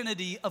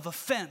identity of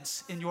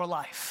offense in your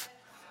life.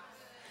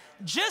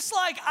 Just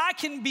like I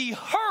can be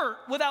hurt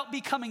without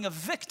becoming a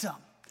victim.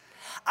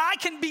 I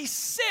can be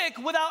sick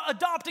without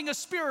adopting a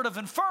spirit of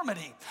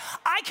infirmity.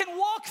 I can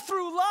walk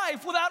through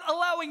life without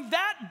allowing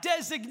that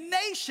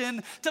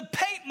designation to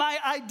paint my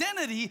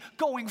identity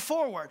going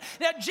forward.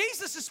 Now,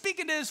 Jesus is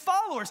speaking to his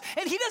followers,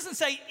 and he doesn't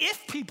say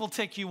if people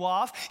tick you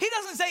off. He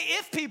doesn't say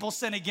if people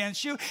sin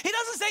against you. He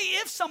doesn't say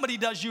if somebody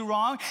does you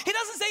wrong. He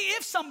doesn't say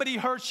if somebody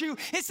hurts you.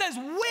 It says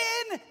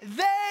when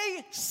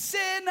they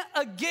sin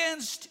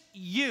against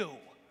you.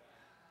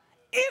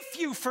 If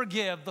you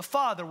forgive, the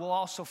Father will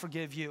also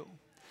forgive you.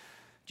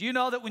 Do you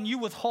know that when you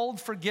withhold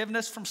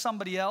forgiveness from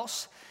somebody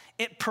else,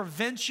 it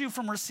prevents you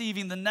from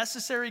receiving the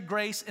necessary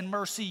grace and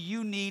mercy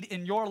you need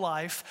in your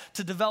life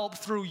to develop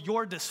through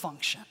your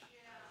dysfunction.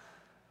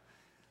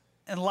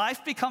 And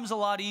life becomes a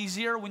lot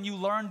easier when you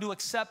learn to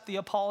accept the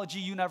apology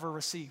you never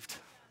received.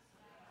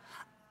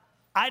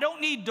 I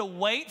don't need to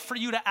wait for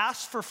you to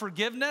ask for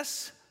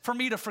forgiveness for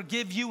me to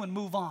forgive you and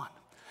move on.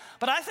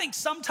 But I think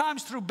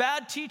sometimes through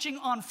bad teaching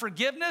on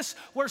forgiveness,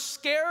 we're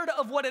scared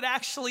of what it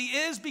actually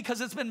is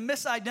because it's been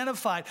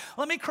misidentified.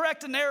 Let me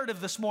correct a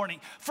narrative this morning.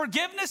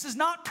 Forgiveness is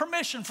not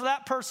permission for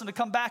that person to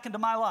come back into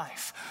my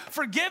life.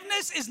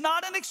 Forgiveness is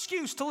not an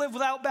excuse to live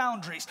without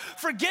boundaries.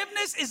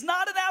 Forgiveness is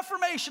not an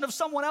affirmation of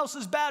someone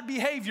else's bad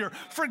behavior.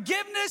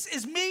 Forgiveness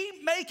is me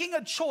making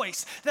a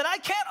choice that I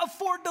can't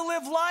afford to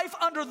live life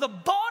under the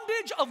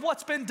bondage of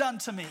what's been done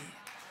to me.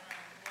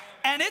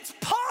 And it's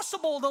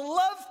possible to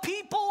love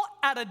people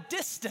at a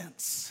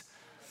distance,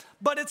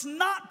 but it's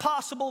not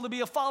possible to be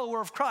a follower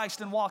of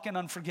Christ and walk in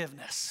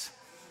unforgiveness.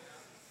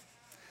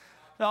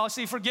 No,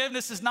 see,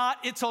 forgiveness is not,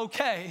 it's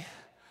okay.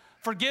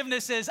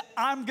 Forgiveness is,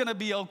 I'm gonna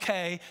be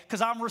okay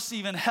because I'm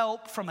receiving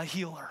help from a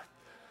healer.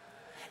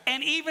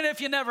 And even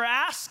if you never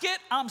ask it,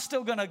 I'm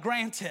still gonna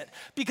grant it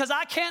because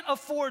I can't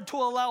afford to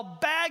allow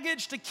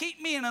baggage to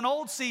keep me in an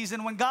old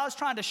season when God's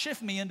trying to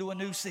shift me into a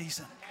new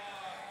season.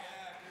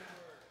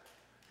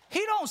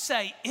 He don't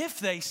say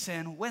if they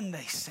sin, when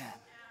they sin.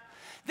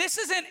 This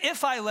isn't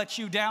if I let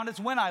you down,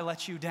 it's when I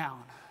let you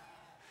down.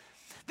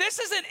 This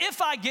isn't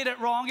if I get it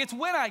wrong, it's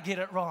when I get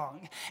it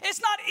wrong.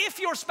 It's not if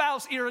your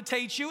spouse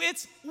irritates you,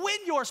 it's when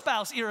your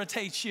spouse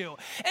irritates you.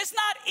 It's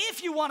not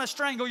if you want to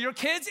strangle your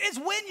kids, it's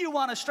when you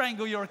want to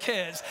strangle your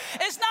kids.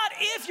 It's not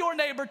if your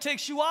neighbor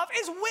ticks you off,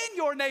 it's when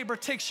your neighbor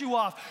ticks you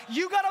off.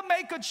 You got to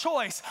make a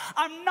choice.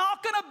 I'm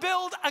not going to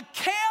build a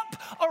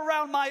camp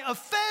around my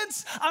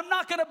offense. I'm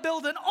not going to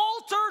build an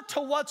altar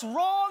to what's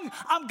wrong.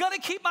 I'm going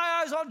to keep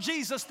my eyes on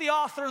Jesus, the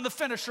author and the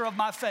finisher of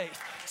my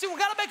faith. See, we've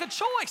got to make a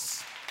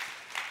choice.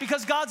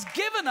 Because God's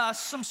given us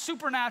some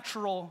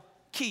supernatural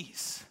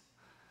keys.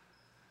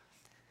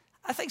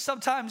 I think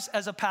sometimes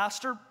as a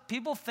pastor,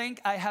 people think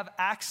I have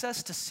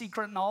access to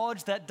secret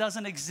knowledge that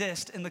doesn't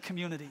exist in the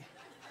community.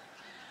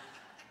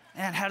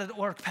 Man, how did it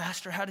work,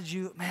 Pastor? How did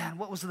you, man,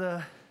 what was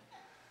the...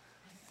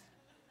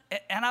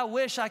 And I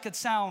wish I could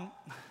sound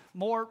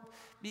more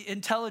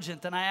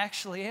intelligent than I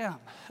actually am.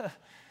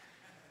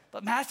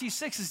 But Matthew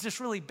 6 is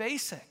just really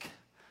basic.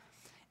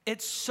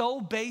 It's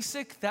so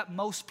basic that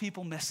most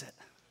people miss it.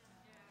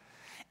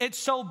 It's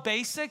so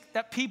basic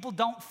that people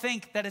don't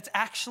think that it's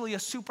actually a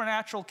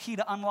supernatural key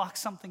to unlock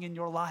something in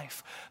your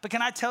life. But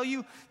can I tell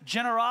you,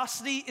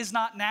 generosity is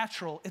not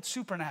natural, it's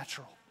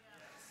supernatural.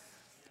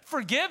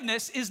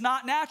 Forgiveness is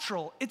not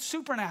natural, it's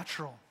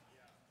supernatural.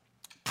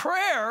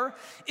 Prayer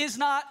is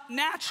not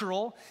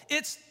natural,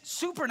 it's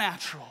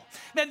supernatural.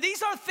 Now,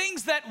 these are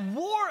things that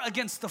war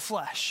against the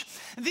flesh.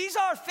 These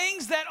are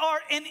things that are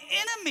an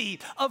enemy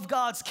of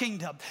God's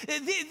kingdom.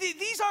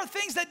 These are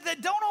things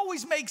that don't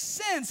always make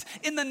sense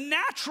in the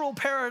natural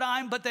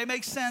paradigm, but they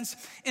make sense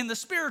in the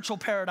spiritual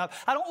paradigm.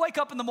 I don't wake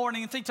up in the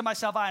morning and think to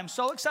myself, I am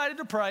so excited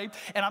to pray,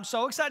 and I'm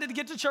so excited to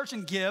get to church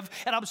and give,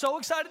 and I'm so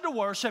excited to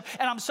worship,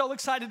 and I'm so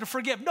excited to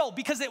forgive. No,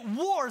 because it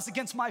wars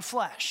against my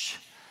flesh.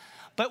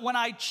 But when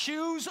I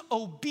choose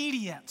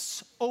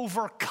obedience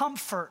over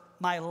comfort,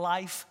 my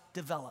life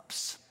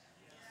develops.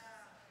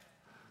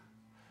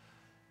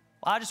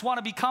 Well, I just want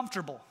to be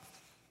comfortable.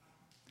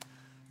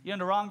 You're in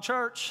the wrong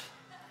church.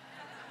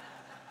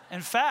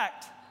 In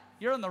fact,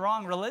 you're in the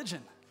wrong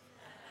religion.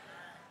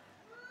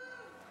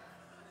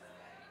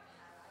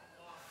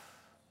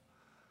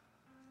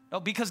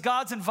 No, because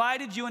God's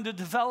invited you into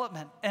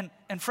development. And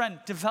friend,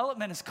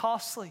 development is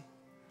costly.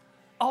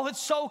 Oh, it's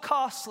so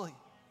costly.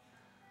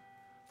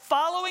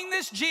 Following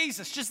this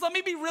Jesus, just let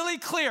me be really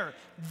clear.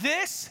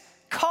 This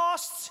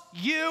costs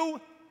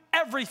you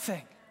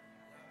everything.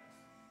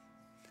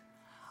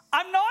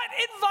 I'm not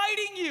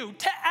inviting you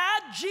to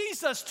add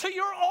Jesus to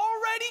your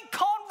already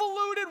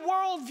convoluted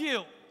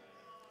worldview.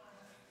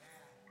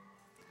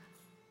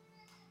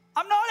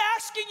 I'm not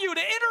asking you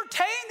to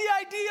entertain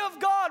the idea of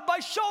God by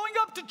showing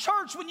up to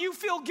church when you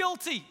feel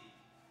guilty.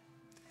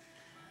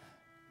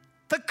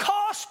 The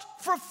cost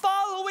for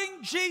following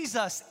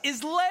Jesus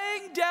is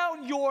laying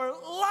down your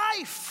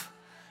life,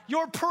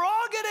 your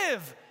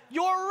prerogative,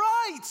 your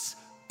rights,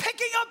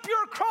 picking up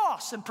your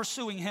cross and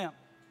pursuing Him.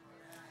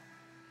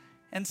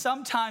 And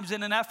sometimes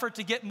in an effort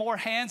to get more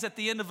hands at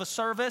the end of a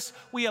service,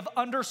 we have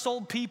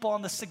undersold people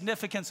on the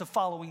significance of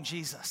following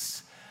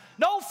Jesus.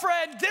 No,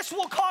 friend, this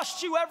will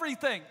cost you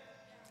everything.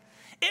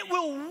 It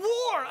will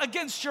war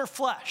against your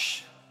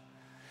flesh.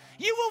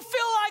 You will feel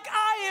like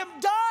I am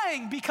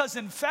dying because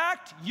in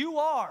fact you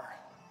are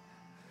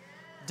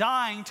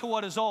dying to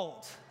what is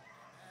old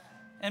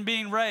and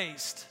being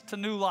raised to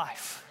new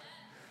life.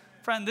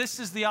 Friend, this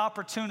is the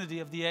opportunity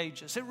of the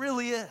ages. It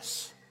really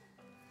is.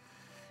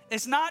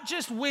 It's not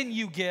just when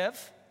you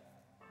give.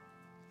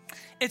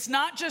 It's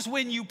not just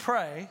when you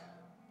pray.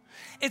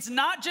 It's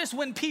not just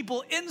when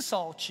people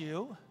insult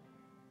you.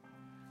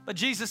 But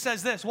Jesus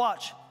says this,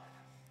 watch.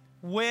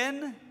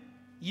 When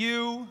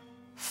you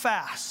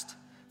fast.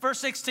 Verse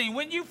 16,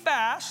 when you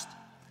fast,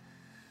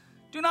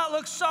 do not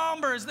look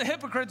somber as the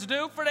hypocrites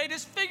do, for they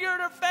disfigure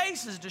their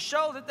faces to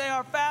show that they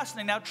are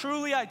fasting. Now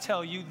truly I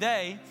tell you,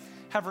 they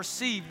have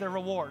received their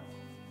reward.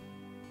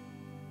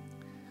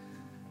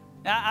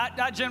 Now,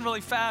 I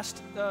generally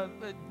fast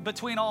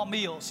between all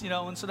meals,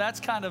 and so that's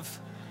kind of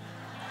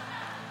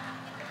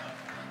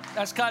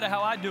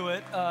how I do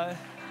it.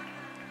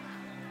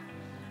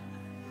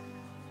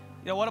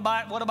 One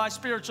of my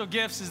spiritual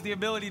gifts is the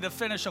ability to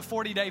finish a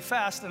 40-day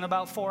fast in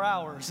about 4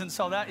 hours. And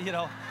so that,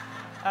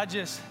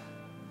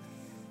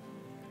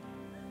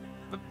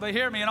 But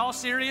hear me, in all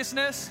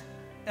seriousness,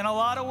 in a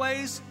lot of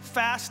ways,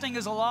 fasting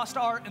is a lost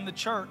art in the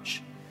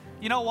church.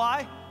 You know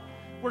why?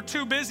 We're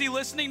too busy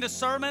listening to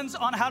sermons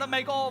on how to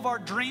make all of our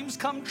dreams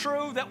come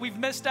true that we've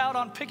missed out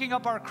on picking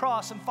up our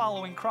cross and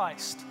following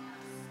Christ.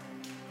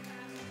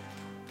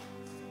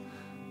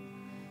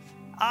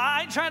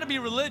 I ain't trying to be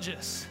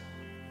religious.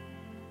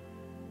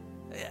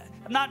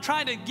 I'm not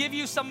trying to give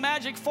you some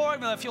magic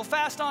formula. If you'll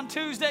fast on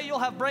Tuesday, you'll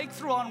have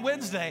breakthrough on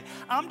Wednesday.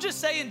 I'm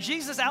just saying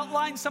Jesus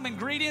outlined some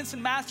ingredients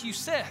in Matthew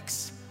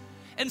 6.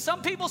 And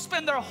some people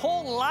spend their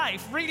whole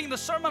life reading the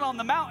Sermon on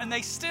the Mount and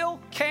they still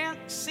can't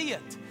see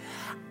it.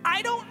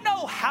 I don't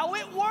know how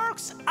it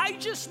works. I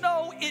just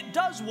know it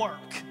does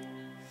work.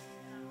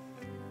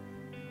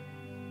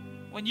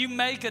 When you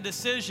make a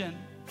decision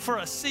for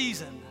a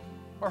season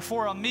or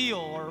for a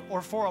meal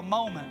or for a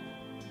moment,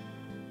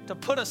 to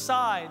put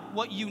aside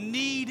what you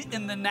need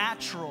in the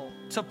natural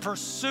to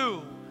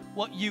pursue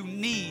what you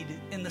need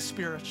in the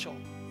spiritual.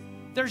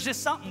 There's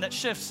just something that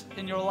shifts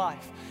in your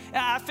life. And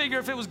I figure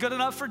if it was good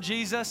enough for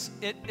Jesus,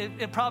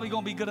 it probably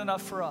gonna be good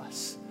enough for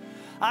us.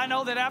 I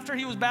know that after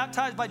he was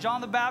baptized by John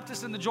the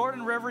Baptist in the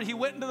Jordan River, he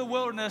went into the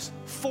wilderness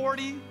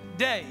 40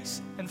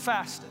 days and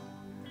fasted.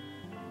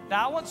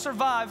 Now, I won't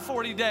survive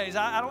 40 days.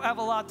 I don't have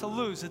a lot to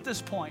lose at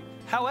this point.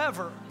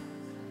 However,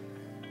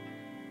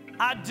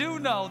 I do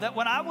know that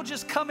when I will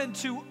just come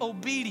into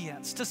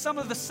obedience to some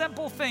of the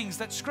simple things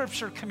that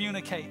Scripture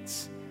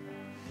communicates,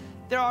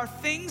 there are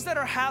things that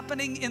are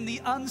happening in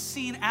the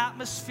unseen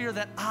atmosphere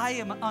that I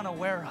am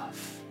unaware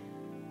of.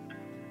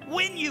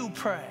 When you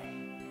pray,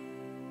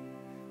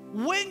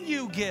 when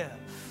you give,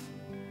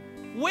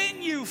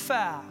 when you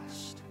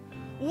fast,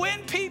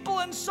 when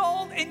people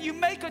insult and you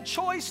make a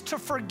choice to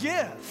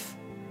forgive,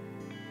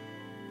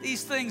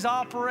 these things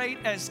operate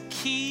as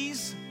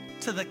keys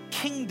to the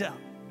kingdom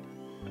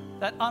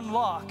that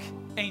unlock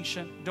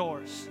ancient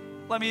doors.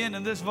 Let me end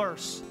in this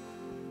verse.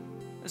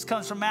 This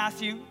comes from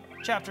Matthew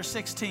chapter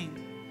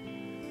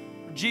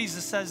 16. Where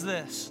Jesus says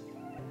this,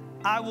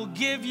 I will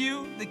give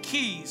you the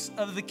keys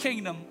of the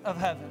kingdom of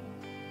heaven.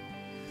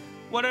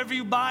 Whatever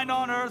you bind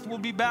on earth will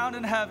be bound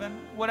in heaven.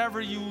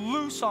 Whatever you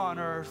loose on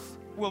earth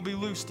will be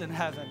loosed in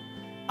heaven.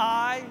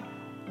 I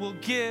will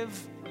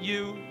give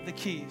you the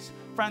keys.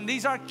 Friend,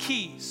 these are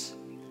keys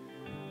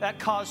that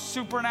cause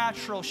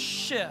supernatural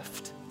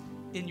shift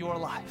in your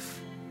life.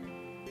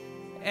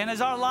 And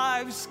as our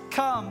lives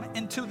come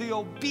into the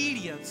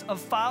obedience of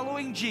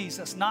following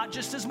Jesus, not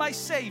just as my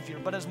Savior,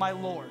 but as my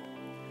Lord,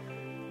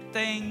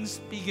 things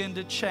begin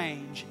to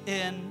change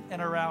in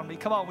and around me.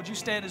 Come on, would you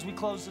stand as we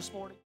close this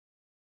morning?